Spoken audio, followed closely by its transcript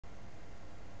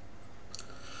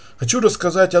Хочу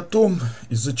рассказать о том,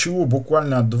 из-за чего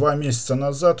буквально 2 месяца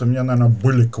назад у меня, наверное,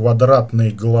 были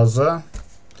квадратные глаза.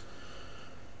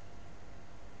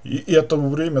 И это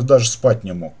время даже спать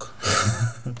не мог.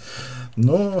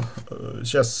 Но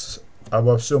сейчас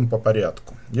обо всем по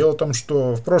порядку. Дело в том,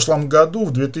 что в прошлом году,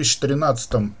 в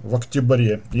 2013, в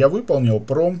октябре, я выполнил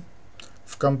пром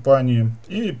в компании.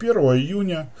 И 1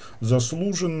 июня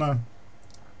заслуженно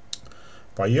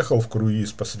поехал в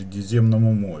круиз по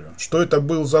Средиземному морю. Что это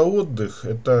был за отдых,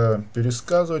 это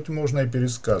пересказывать можно и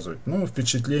пересказывать. Ну,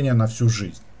 впечатление на всю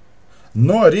жизнь.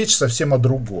 Но речь совсем о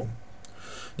другом.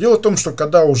 Дело в том, что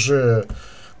когда уже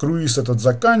круиз этот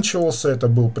заканчивался, это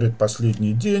был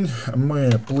предпоследний день,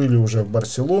 мы плыли уже в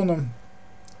Барселону,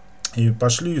 и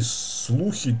пошли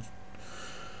слухи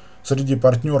среди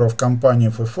партнеров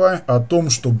компании FFI о том,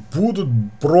 что будут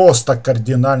просто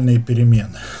кардинальные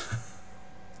перемены.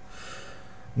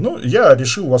 Ну, я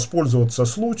решил воспользоваться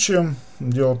случаем.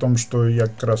 Дело в том, что я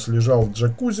как раз лежал в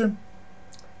джакузи.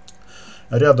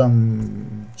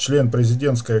 Рядом член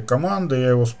президентской команды,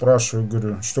 я его спрашиваю,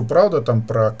 говорю, что правда там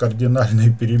про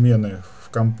кардинальные перемены в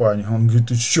компании? Он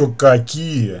говорит, еще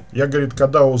какие? Я, говорит,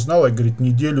 когда узнал, я, говорит,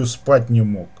 неделю спать не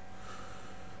мог.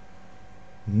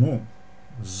 Ну,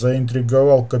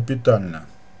 заинтриговал капитально.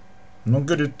 Ну,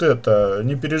 говорит, это,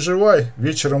 не переживай,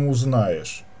 вечером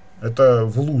узнаешь. Это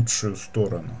в лучшую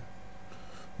сторону.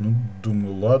 Ну,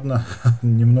 думаю, ладно,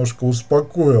 немножко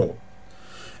успокоил.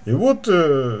 И вот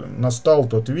настал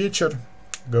тот вечер,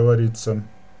 говорится.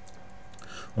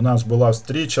 У нас была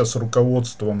встреча с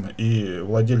руководством и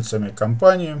владельцами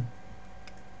компании.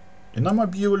 И нам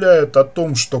объявляют о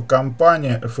том, что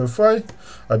компания FFI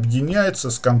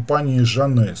объединяется с компанией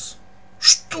Жанес.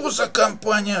 Что за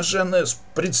компания Жанес?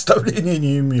 Представления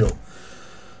не имел.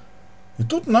 И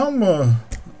тут нам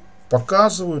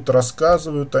показывают,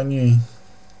 рассказывают о ней.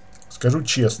 Скажу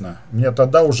честно, у меня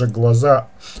тогда уже глаза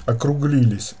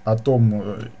округлились о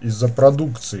том, из-за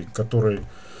продукции,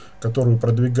 которую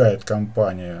продвигает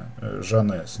компания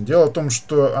Жанес. Дело в том,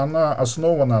 что она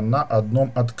основана на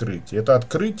одном открытии. Это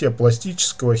открытие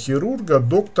пластического хирурга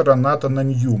доктора Натана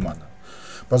Ньюмана.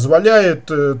 Позволяет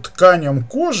тканям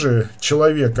кожи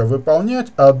человека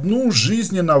выполнять одну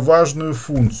жизненно важную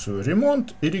функцию –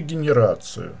 ремонт и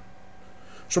регенерацию.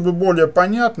 Чтобы более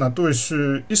понятно, то есть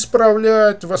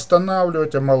исправлять,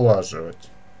 восстанавливать,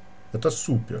 омолаживать. Это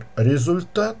супер.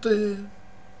 Результаты,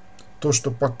 то,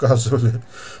 что показывали.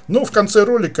 Ну, в конце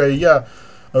ролика я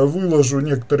выложу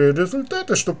некоторые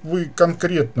результаты, чтобы вы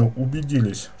конкретно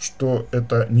убедились, что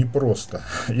это непросто.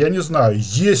 Я не знаю,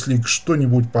 есть ли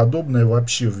что-нибудь подобное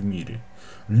вообще в мире.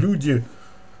 Люди,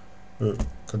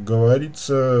 как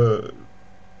говорится,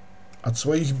 от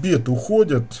своих бед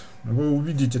уходят. Вы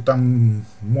увидите там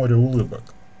море улыбок.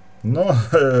 Но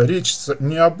речь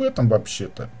не об этом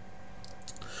вообще-то.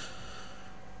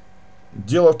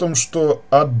 Дело в том, что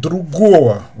от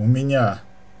другого у меня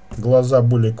глаза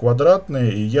были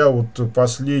квадратные, и я вот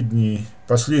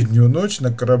последнюю ночь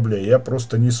на корабле я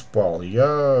просто не спал.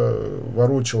 Я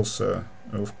ворочался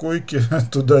в койке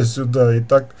туда-сюда, и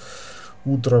так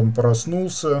утром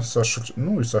проснулся,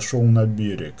 сошел на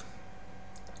берег.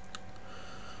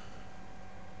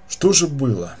 Что же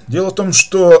было? Дело в том,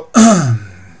 что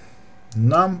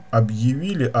нам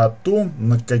объявили о том,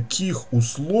 на каких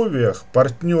условиях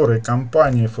партнеры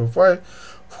компании FFI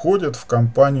входят в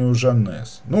компанию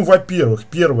Жанес. Ну, во-первых,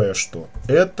 первое что?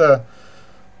 Это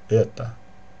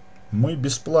мы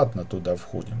бесплатно туда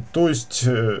входим. То есть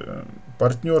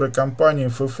партнеры компании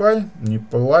FFI не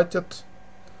платят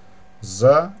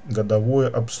за годовое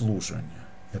обслуживание.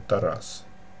 Это раз.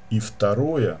 И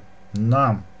второе,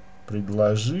 нам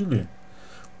предложили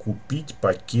купить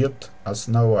пакет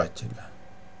основателя.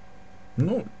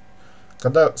 Ну,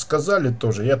 когда сказали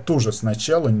тоже, я тоже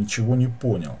сначала ничего не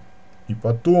понял. И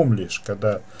потом лишь,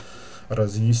 когда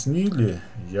разъяснили,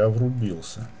 я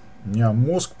врубился. У меня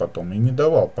мозг потом и не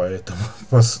давал поэтому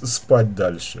спать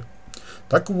дальше.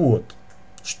 Так вот,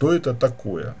 что это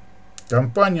такое?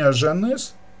 Компания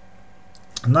Жанес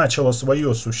начала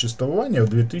свое существование в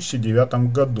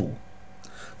 2009 году.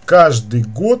 Каждый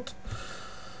год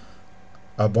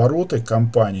обороты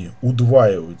компании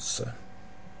удваиваются,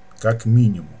 как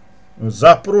минимум.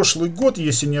 За прошлый год,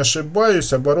 если не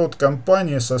ошибаюсь, оборот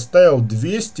компании составил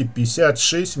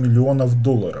 256 миллионов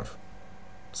долларов.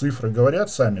 Цифры говорят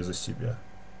сами за себя.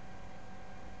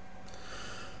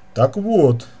 Так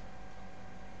вот,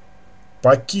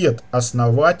 пакет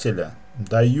основателя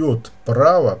дает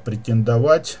право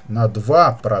претендовать на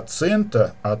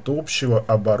 2% от общего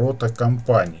оборота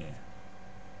компании.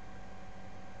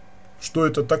 Что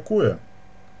это такое?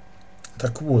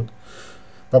 Так вот,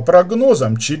 По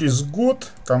прогнозам, через год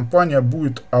компания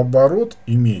будет оборот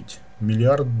иметь $1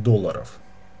 миллиард.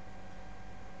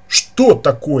 Что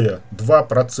такое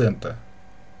 2%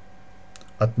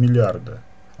 от миллиарда?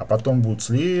 А потом будут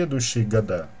следующие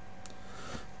года.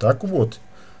 Так вот,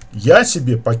 я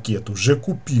себе пакет уже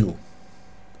купил.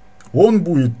 Он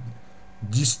будет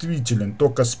действителен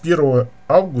только с 1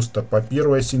 августа по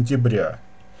 1 сентября.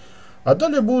 А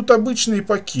далее будут обычные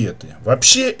пакеты.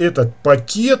 Вообще этот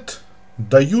пакет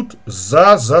дают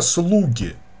за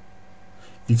заслуги.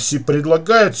 И все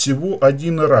предлагают всего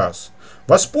один раз.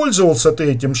 Воспользовался ты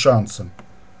этим шансом?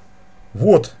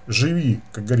 Вот, живи,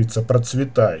 как говорится,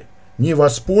 процветай. Не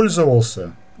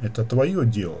воспользовался? Это твое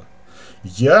дело.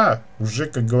 Я уже,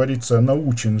 как говорится,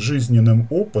 научен жизненным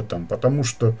опытом, потому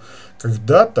что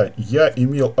когда-то я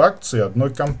имел акции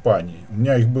одной компании. У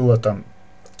меня их было там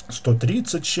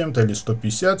 130 с чем-то или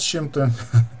 150 с чем-то.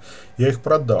 Я их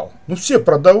продал. Ну, все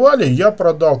продавали, я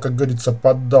продал, как говорится,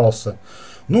 поддался.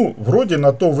 Ну, вроде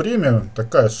на то время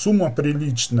такая сумма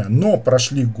приличная, но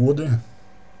прошли годы.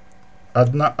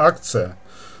 Одна акция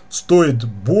стоит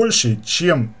больше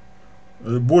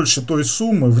той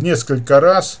суммы в несколько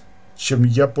раз, чем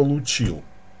я получил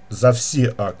за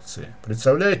все акции.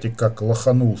 Представляете, как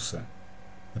лоханулся?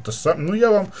 Это сам, ну, я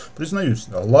вам признаюсь,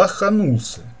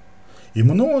 лоханулся. И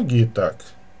многие так.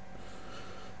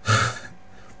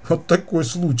 Вот такой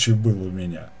случай был у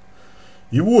меня.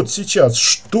 И вот сейчас,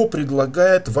 что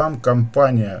предлагает вам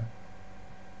компания,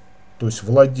 то есть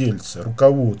владельцы,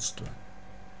 руководство?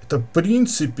 Это, в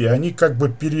принципе, они как бы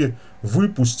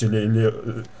перевыпустили или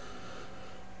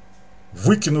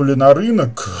выкинули на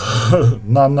рынок,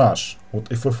 на наш, вот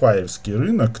ФФАевский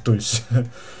рынок, то есть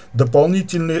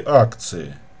дополнительные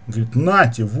акции. Говорит,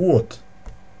 нате, вот.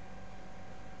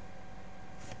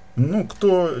 Ну,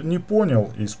 кто не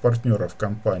понял из партнеров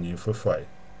компании ФФА,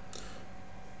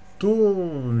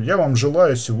 то я вам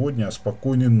желаю сегодня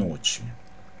спокойной ночи.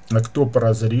 А кто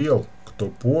прозрел, кто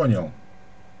понял,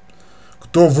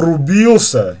 кто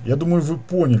врубился, я думаю, вы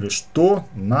поняли, что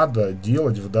надо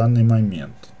делать в данный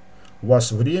момент. У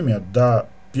вас время до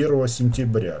 1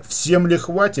 сентября. Всем ли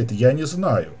хватит, я не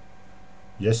знаю.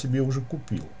 Я себе уже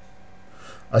купил.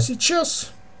 А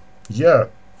сейчас я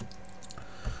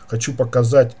хочу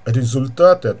показать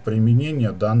результаты от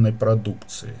применения данной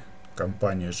продукции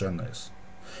компании Жанес.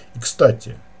 И,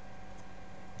 кстати,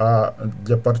 а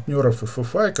для партнеров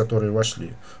ФФА, которые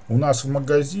вошли, у нас в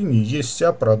магазине есть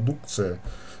вся продукция,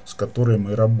 с которой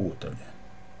мы работали.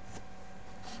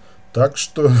 Так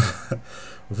что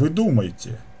вы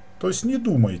думайте, то есть не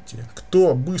думайте.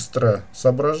 Кто быстро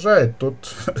соображает,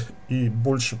 тот и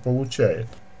больше получает.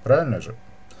 Правильно же?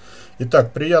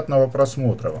 Итак, приятного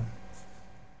просмотра вам.